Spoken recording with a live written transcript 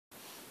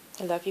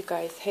I love you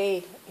guys.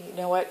 Hey, you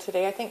know what?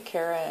 Today I think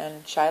Kara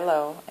and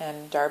Shiloh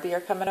and Darby are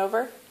coming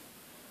over. Do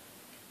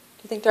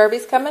you think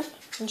Darby's coming?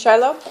 And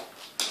Shiloh?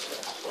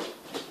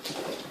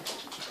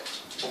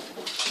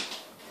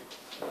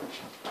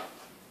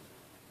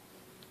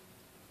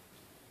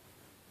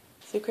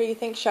 Sucre, you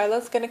think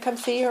Shiloh's going to come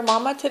see her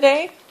mama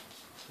today?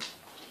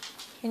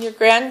 And your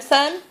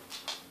grandson?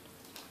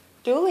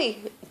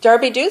 Dooley.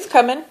 Darby Doo's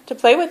coming to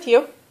play with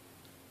you.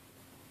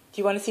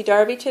 Do you want to see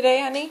Darby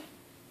today, honey?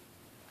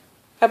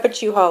 How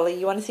about you, Holly?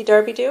 You want to see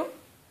Darby Doo?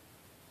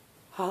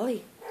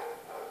 Holly.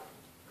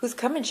 Who's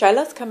coming?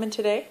 Shiloh's coming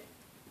today.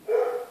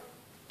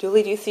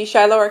 Dooley, do you see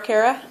Shiloh or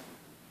Kara?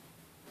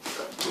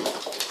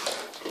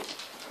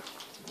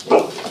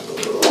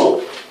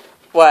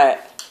 What?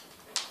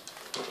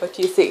 What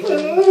do you see?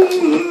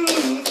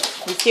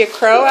 You see a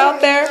crow out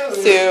there?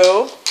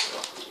 Sue.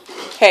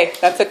 Hey,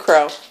 that's a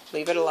crow.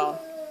 Leave it alone.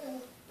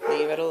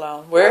 Leave it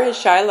alone. Where is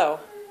Shiloh?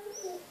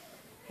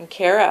 And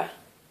Kara?